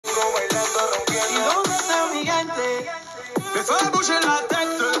me fue bouger la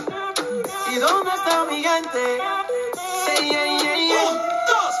tête. ¿Y dónde está mi gente? Hey, hey, hey, hey. 1,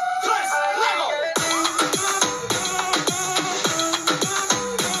 2, 3, luego.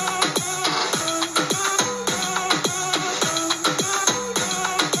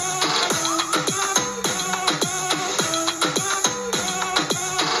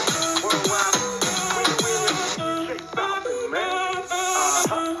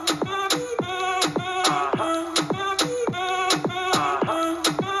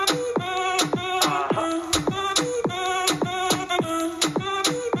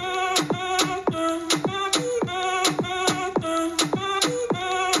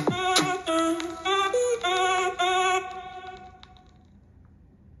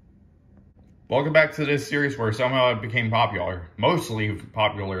 Welcome back to this series where somehow it became popular. Mostly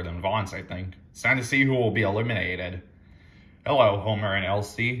popular than Vaughn's, I think. It's time to see who will be eliminated. Hello, Homer and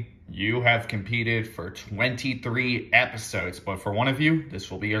Elsie. You have competed for 23 episodes, but for one of you,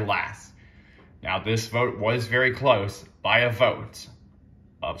 this will be your last. Now, this vote was very close by a vote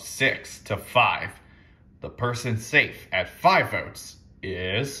of 6 to 5. The person safe at 5 votes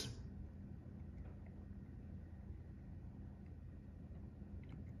is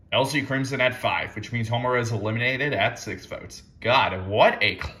Elsie Crimson at 5, which means Homer is eliminated at 6 votes. God, what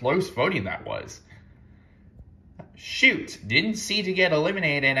a close voting that was. Shoot, didn't see to get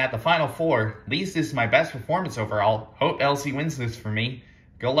eliminated at the final 4. At least this is my best performance overall. Hope Elsie wins this for me.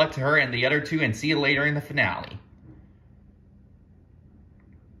 Good luck to her and the other 2, and see you later in the finale.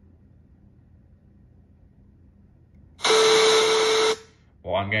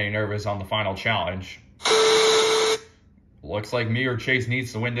 Well, I'm getting nervous on the final challenge. Looks like me or Chase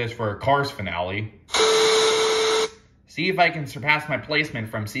needs to win this for a Cars finale. See if I can surpass my placement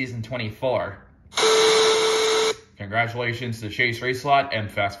from season 24. Congratulations to Chase Racelot, M.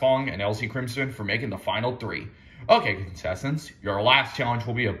 Fast Fong, and Elsie Crimson for making the final 3. Okay, contestants, your last challenge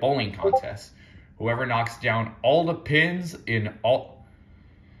will be a bowling contest. Whoever knocks down all the pins in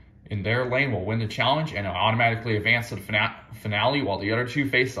their lane will win the challenge and automatically advance to the finale, while the other 2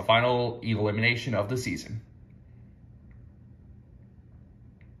 face the final elimination of the season.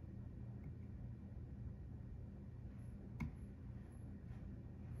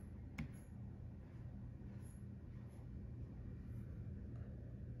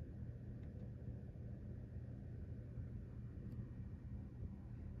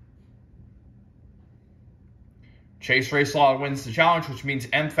 Chase Racelot wins the challenge, which means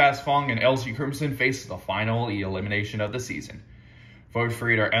M. Fast Fong and Elsie Crimson face the final elimination of the season. Vote for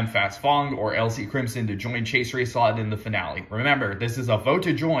either M. Fast Fong or Elsie Crimson to join Chase Racelot in the finale. Remember, this is a vote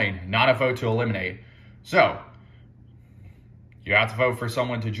to join, not a vote to eliminate. So, you have to vote for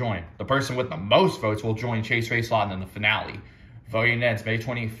someone to join. The person with the most votes will join Chase Racelot in the finale. Voting ends May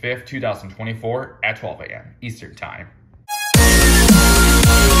 25th, 2024 at 12 a.m. Eastern Time.